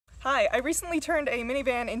Hi, I recently turned a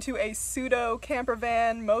minivan into a pseudo camper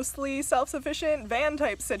van, mostly self-sufficient van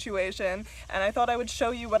type situation, and I thought I would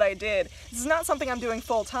show you what I did. This is not something I'm doing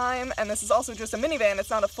full time, and this is also just a minivan.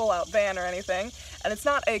 It's not a full out van or anything, and it's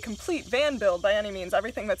not a complete van build by any means.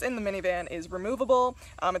 Everything that's in the minivan is removable.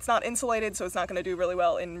 It's not insulated, so it's not going to do really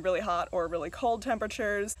well in really hot or really cold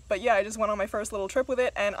temperatures. But yeah, I just went on my first little trip with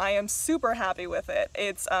it, and I am super happy with it.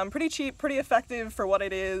 It's pretty cheap, pretty effective for what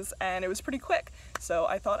it is, and it was pretty quick. So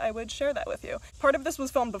I thought I would share that with you. Part of this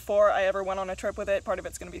was filmed before I ever went on a trip with it, part of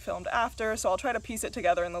it's going to be filmed after, so I'll try to piece it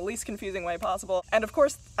together in the least confusing way possible. And of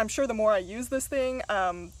course, I'm sure the more I use this thing,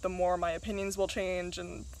 the more my opinions will change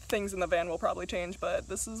and things in the van will probably change, but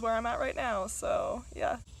this is where I'm at right now, so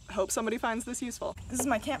yeah. I hope somebody finds this useful. This is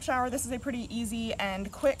my camp shower. This is a pretty easy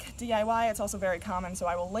and quick DIY. It's also very common, so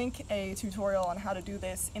I will link a tutorial on how to do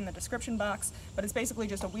this in the description box, but it's basically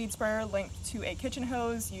just a weed sprayer linked to a kitchen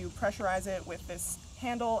hose. You pressurize it with this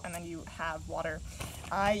handle and then you have water.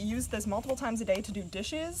 I use this multiple times a day to do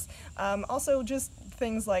dishes. Also just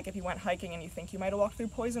things like if you went hiking and you think you might have walked through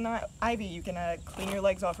poison ivy, you can clean your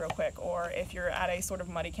legs off real quick, or if you're at a sort of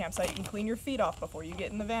muddy campsite, you can clean your feet off before you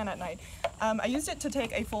get in the van at night. I used it to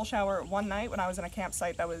take a full shower one night when I was in a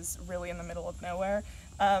campsite that was really in the middle of nowhere.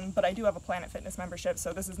 But I do have a Planet Fitness membership,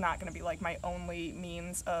 so this is not going to be like my only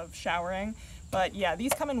means of showering. But yeah,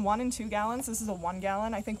 these come in 1 and 2 gallons. This is a 1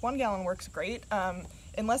 gallon. I think 1 gallon works great,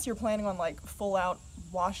 unless you're planning on like full out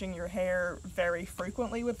washing your hair very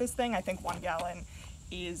frequently with this thing. I think 1 gallon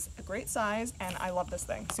is a great size, and I love this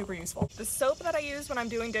thing. Super useful. The soap that I use when I'm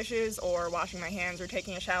doing dishes or washing my hands or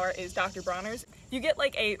taking a shower is Dr. Bronner's. You get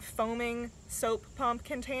like a foaming soap pump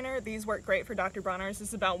container. These work great for Dr. Bronner's. This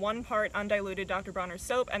is about 1 part undiluted Dr. Bronner's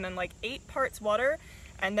soap and then like 8 parts water,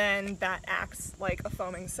 and then that acts like a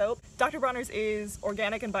foaming soap. Dr. Bronner's is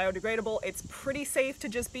organic and biodegradable. It's pretty safe to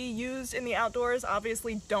just be used in the outdoors.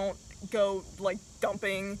 Obviously, don't go like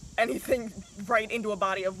dumping anything right into a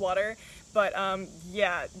body of water. But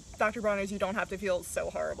yeah, Dr. Bronner's, you don't have to feel so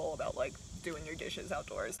horrible about like doing your dishes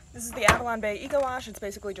outdoors. This is the Avalon Bay Eco Wash. It's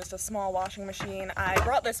basically just a small washing machine. I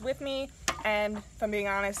brought this with me, and if I'm being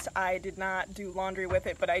honest, I did not do laundry with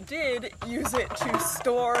it, but I did use it to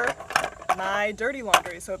store my dirty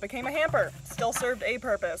laundry, so it became a hamper. Still served a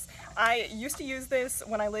purpose. I used to use this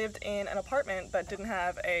when I lived in an apartment that didn't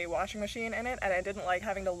have a washing machine in it, and I didn't like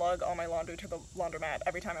having to lug all my laundry to the laundromat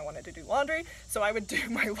every time I wanted to do laundry, so I would do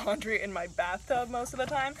my laundry in my bathtub most of the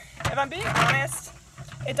time. If I'm being honest,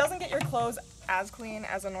 it doesn't get your clothes as clean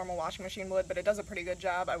as a normal washing machine would, but it does a pretty good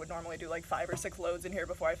job. I would normally do like 5 or 6 loads in here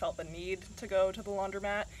before I felt the need to go to the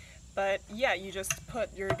laundromat. But yeah, you just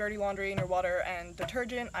put your dirty laundry in your water and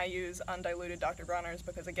detergent. I use undiluted Dr. Bronner's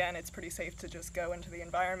because again, it's pretty safe to just go into the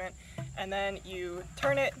environment. And then you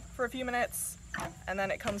turn it for a few minutes, and then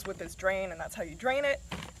it comes with this drain, and that's how you drain it.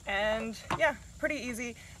 And yeah, pretty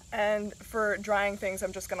easy. And for drying things,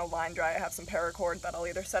 I'm just gonna line dry. I have some paracord that I'll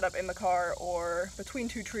either set up in the car or between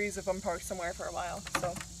 2 trees if I'm parked somewhere for a while.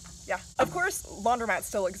 So yeah, of course, laundromats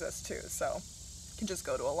still exist too, so you can just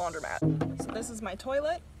go to a laundromat. So this is my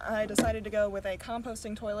toilet. I decided to go with a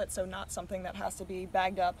composting toilet, so not something that has to be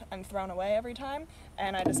bagged up and thrown away every time.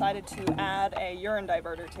 And I decided to add a urine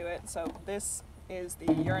diverter to it. So this is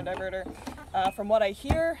the urine diverter. From what I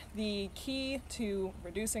hear, the key to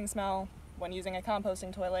reducing smell when using a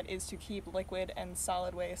composting toilet is to keep liquid and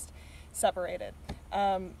solid waste separated.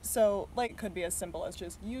 So like it could be as simple as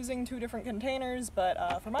just using 2 different containers,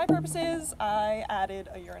 but for my purposes, I added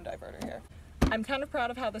a urine diverter here. I'm kind of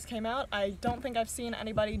proud of how this came out. I don't think I've seen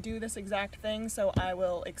anybody do this exact thing, so I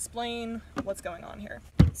will explain what's going on here.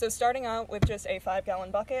 So starting out with just a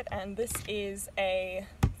 5-gallon bucket, and this is a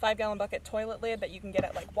 5-gallon bucket toilet lid that you can get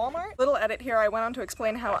at like Walmart. Little edit here, I went on to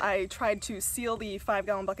explain how I tried to seal the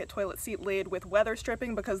 5-gallon bucket toilet seat lid with weather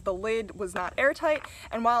stripping because the lid was not airtight,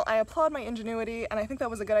 and while I applaud my ingenuity, and I think that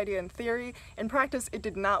was a good idea in theory, in practice it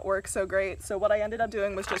did not work so great. So what I ended up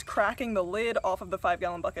doing was just cracking the lid off of the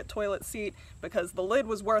 5-gallon bucket toilet seat because the lid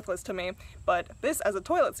was worthless to me, but this as a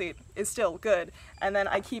toilet seat is still good. And then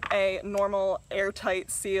I keep a normal airtight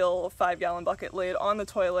seal 5-gallon bucket lid on the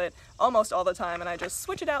toilet almost all the time, and I just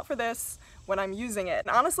switch it out for this when I'm using it.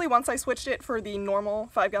 And honestly, once I switched it for the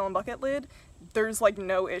normal 5-gallon bucket lid, there's like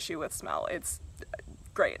no issue with smell. It's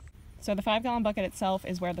great. So the 5-gallon bucket itself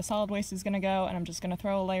is where the solid waste is going to go, and I'm just going to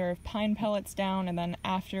throw a layer of pine pellets down, and then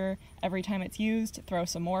after every time it's used, throw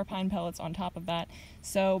some more pine pellets on top of that.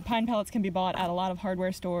 So pine pellets can be bought at a lot of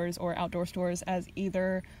hardware stores or outdoor stores as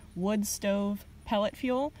either wood stove pellet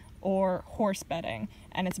fuel or horse bedding,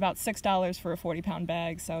 and it's about $6 for a 40-pound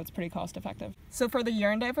bag, so it's pretty cost effective. So for the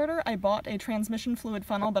urine diverter, I bought a transmission fluid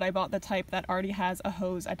funnel, but I bought the type that already has a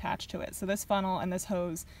hose attached to it. So this funnel and this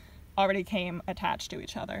hose already came attached to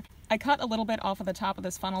each other. I cut a little bit off of the top of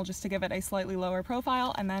this funnel just to give it a slightly lower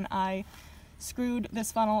profile, and then I screwed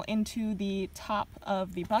this funnel into the top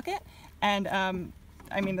of the bucket, and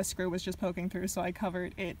the screw was just poking through, so I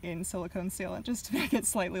covered it in silicone sealant just to make it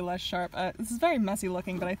slightly less sharp. This is very messy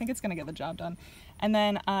looking, but I think it's going to get the job done. And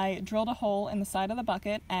then I drilled a hole in the side of the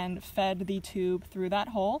bucket and fed the tube through that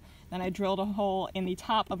hole. Then I drilled a hole in the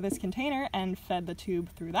top of this container and fed the tube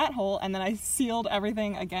through that hole. And then I sealed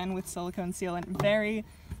everything again with silicone sealant. Very,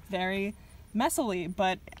 very messily,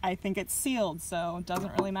 but I think it's sealed, so it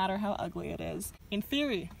doesn't really matter how ugly it is. In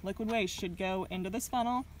theory, liquid waste should go into this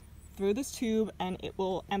funnel, through this tube, and it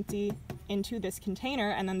will empty into this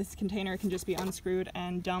container, and then this container can just be unscrewed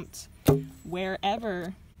and dumped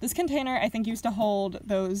wherever. This container, I think, used to hold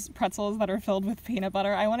those pretzels that are filled with peanut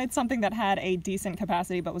butter. I wanted something that had a decent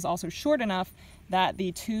capacity but was also short enough that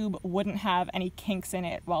the tube wouldn't have any kinks in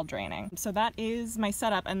it while draining. So that is my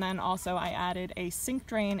setup, and then also I added a sink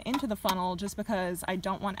drain into the funnel just because I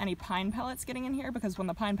don't want any pine pellets getting in here, because when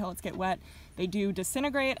the pine pellets get wet, they do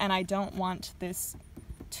disintegrate, and I don't want this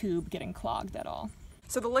tube getting clogged at all.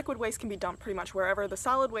 So the liquid waste can be dumped pretty much wherever. The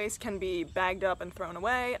solid waste can be bagged up and thrown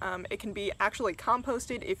away. It can be actually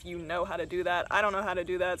composted if you know how to do that. I don't know how to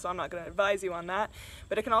do that, so I'm not going to advise you on that.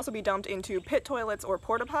 But it can also be dumped into pit toilets or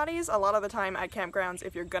porta potties. A lot of the time at campgrounds,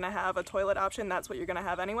 if you're going to have a toilet option, that's what you're going to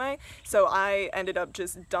have anyway. So I ended up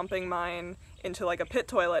just dumping mine into like a pit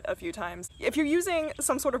toilet a few times. If you're using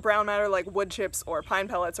some sort of brown matter like wood chips or pine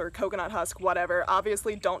pellets or coconut husk, whatever,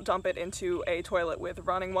 obviously don't dump it into a toilet with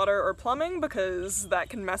running water or plumbing, because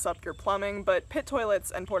that can mess up your plumbing. But pit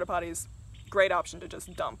toilets and porta potties, great option to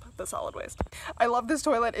just dump the solid waste. I love this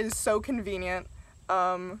toilet. It is so convenient.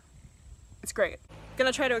 It's great.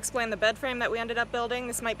 Gonna try to explain the bed frame that we ended up building.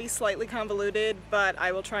 This might be slightly convoluted, but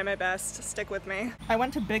I will try my best. Stick with me. I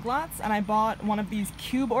went to Big Lots and I bought one of these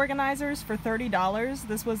cube organizers for $30.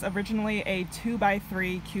 This was originally a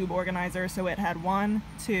 2x3 cube organizer, so it had 1,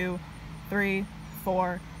 2, 3,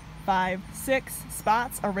 4, 5, 6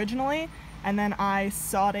 spots originally, and then I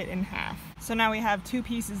sawed it in half. So now we have two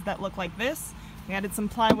pieces that look like this. We added some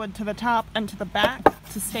plywood to the top and to the back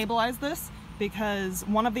to stabilize this, because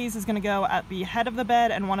one of these is going to go at the head of the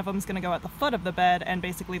bed and one of them is going to go at the foot of the bed, and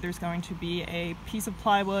basically there's going to be a piece of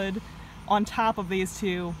plywood on top of these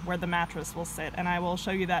two where the mattress will sit, and I will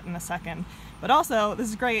show you that in a second. But also, this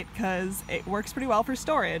is great because it works pretty well for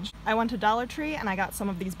storage. I went to Dollar Tree and I got some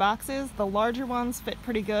of these boxes. The larger ones fit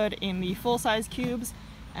pretty good in the full-size cubes,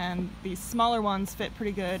 and the smaller ones fit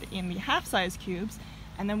pretty good in the half-size cubes.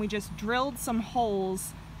 And then we just drilled some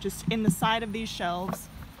holes just in the side of these shelves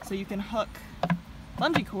so you can hook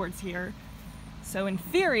bungee cords here. So in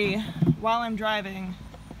theory, while I'm driving,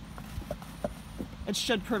 it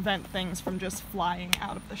should prevent things from just flying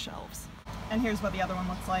out of the shelves. And here's what the other one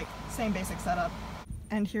looks like. Same basic setup.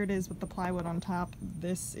 And here it is with the plywood on top.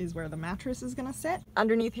 This is where the mattress is gonna sit.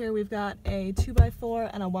 Underneath here we've got a 2x4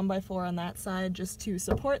 and a 1x4 on that side just to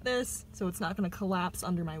support this so it's not gonna collapse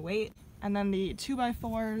under my weight. And then the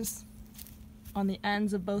 2x4s on the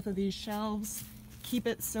ends of both of these shelves keep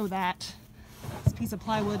it so that this piece of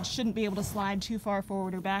plywood shouldn't be able to slide too far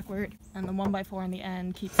forward or backward, and the 1x4 on the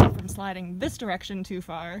end keeps it from sliding this direction too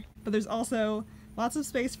far. But there's also lots of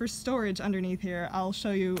space for storage underneath here. I'll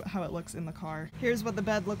show you how it looks in the car. Here's what the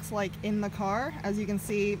bed looks like in the car. As you can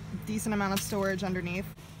see, decent amount of storage underneath.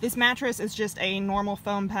 This mattress is just a normal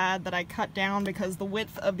foam pad that I cut down because the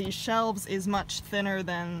width of these shelves is much thinner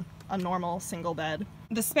than a normal single bed.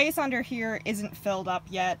 The space under here isn't filled up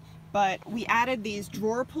yet, but we added these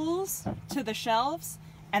drawer pulls to the shelves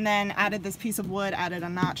and then added this piece of wood, added a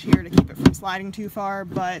notch here to keep it from sliding too far,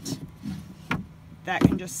 but that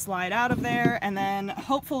can just slide out of there. And then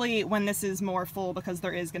hopefully when this is more full, because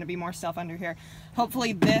there is going to be more stuff under here,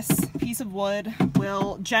 hopefully this piece of wood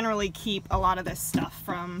will generally keep a lot of this stuff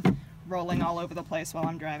from rolling all over the place while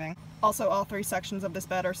I'm driving. Also, all three sections of this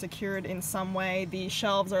bed are secured in some way. The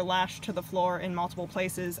shelves are lashed to the floor in multiple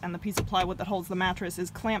places, and the piece of plywood that holds the mattress is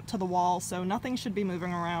clamped to the wall, so nothing should be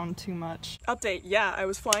moving around too much. Update, yeah, I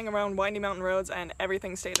was flying around windy mountain roads and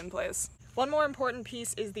everything stayed in place. One more important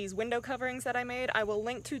piece is these window coverings that I made. I will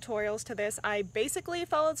link tutorials to this. I basically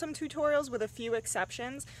followed some tutorials with a few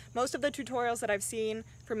exceptions. Most of the tutorials that I've seen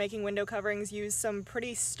for making window coverings use some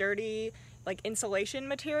pretty sturdy insulation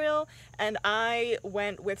material, and I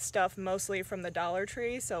went with stuff mostly from the Dollar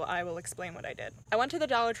Tree, so I will explain what I did. I went to the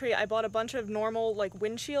Dollar Tree, I bought a bunch of normal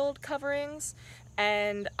windshield coverings,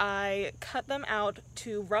 and I cut them out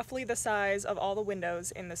to roughly the size of all the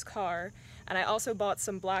windows in this car. And I also bought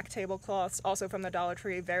some black tablecloths, also from the Dollar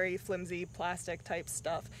Tree, very flimsy plastic type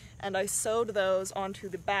stuff, and I sewed those onto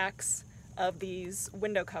the backs of these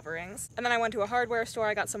window coverings. And then I went to a hardware store,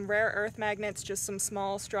 I got some rare earth magnets, just some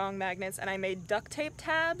small, strong magnets, and I made duct tape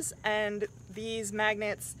tabs, and these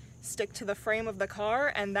magnets stick to the frame of the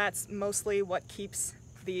car, and that's mostly what keeps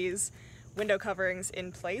these window coverings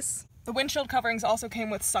in place. The windshield coverings also came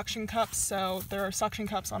with suction cups, so there are suction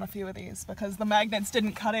cups on a few of these because the magnets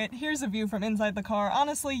didn't cut it. Here's a view from inside the car.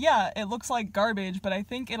 Honestly, yeah, it looks like garbage, but I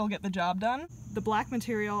think it'll get the job done. The black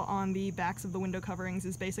material on the backs of the window coverings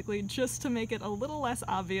is basically just to make it a little less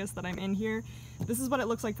obvious that I'm in here. This is what it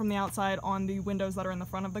looks like from the outside on the windows that are in the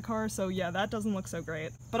front of the car, so yeah, that doesn't look so great.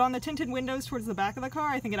 But on the tinted windows towards the back of the car,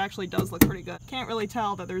 I think it actually does look pretty good. Can't really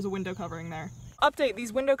tell that there's a window covering there. Update,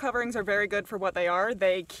 these window coverings are very good for what they are.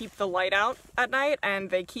 They keep the light out at night and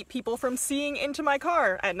they keep people from seeing into my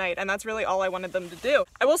car at night, and that's really all I wanted them to do.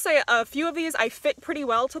 I will say a few of these I fit pretty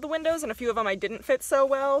well to the windows and a few of them I didn't fit so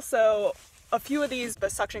well, so a few of these the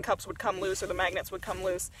suction cups would come loose or the magnets would come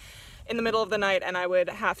loose in the middle of the night and I would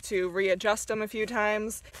have to readjust them a few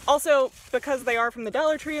times. Also, because they are from the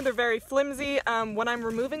Dollar Tree, they're very flimsy. When I'm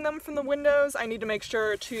removing them from the windows, I need to make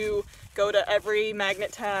sure to go to every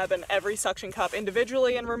magnet tab and every suction cup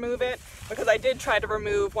individually and remove it, because I did try to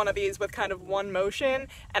remove one of these with kind of one motion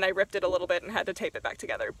and I ripped it a little bit and had to tape it back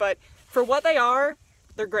together. But for what they are,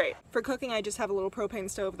 they're great. For cooking, I just have a little propane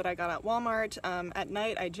stove that I got at Walmart. At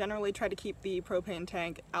night, I generally try to keep the propane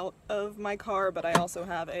tank out of my car, but I also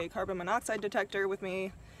have a carbon monoxide detector with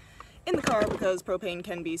me in the car because propane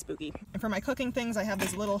can be spooky. And for my cooking things, I have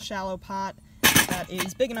this little shallow pot that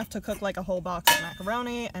is big enough to cook like a whole box of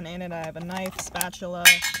macaroni, and in it I have a knife, spatula,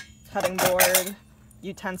 cutting board,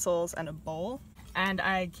 utensils, and a bowl. And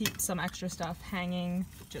I keep some extra stuff hanging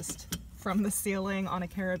just from the ceiling on a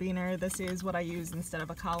carabiner. This is what I use instead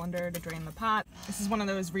of a colander to drain the pot. This is one of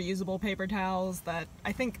those reusable paper towels that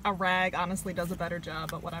I think a rag honestly does a better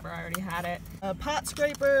job, but whatever, I already had it. A pot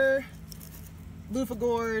scraper, loofah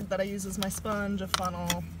gourd that I use as my sponge, a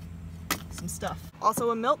funnel, some stuff.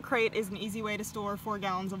 Also, a milk crate is an easy way to store 4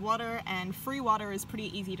 gallons of water, and free water is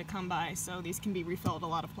pretty easy to come by, so these can be refilled a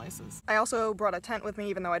lot of places. I also brought a tent with me,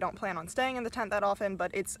 even though I don't plan on staying in the tent that often,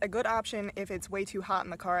 but it's a good option if it's way too hot in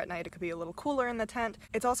the car at night. It could be a little cooler in the tent.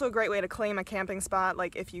 It's also a great way to claim a camping spot,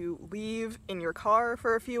 like if you leave in your car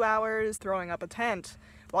for a few hours, throwing up a tent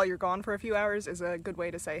while you're gone for a few hours is a good way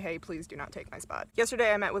to say, hey, please do not take my spot.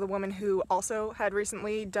 Yesterday I met with a woman who also had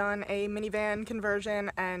recently done a minivan conversion,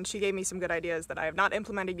 and she gave me some good ideas that I have not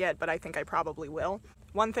implemented yet, but I think I probably will.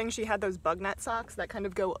 One thing, she had those bug net socks that kind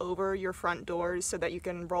of go over your front doors so that you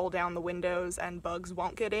can roll down the windows and bugs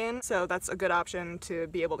won't get in, so that's a good option to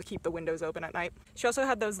be able to keep the windows open at night. She also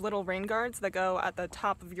had those little rain guards that go at the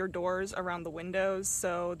top of your doors around the windows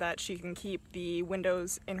so that she can keep the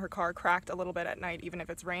windows in her car cracked a little bit at night even if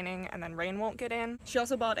it's raining, and then rain won't get in. She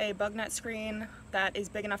also bought a bug net screen that is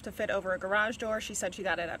big enough to fit over a garage door. She said she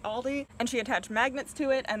got it at Aldi, and she attached magnets to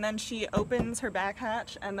it, and then she opens her back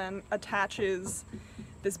hatch and then attaches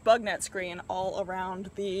this bug net screen all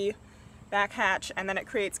around the back hatch, and then it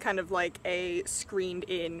creates kind of like a screened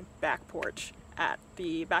in back porch at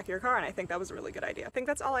the back of your car, and I think that was a really good idea. I think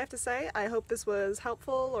that's all I have to say. I hope this was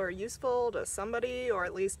helpful or useful to somebody, or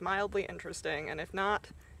at least mildly interesting, and if not,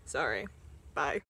 sorry. Bye.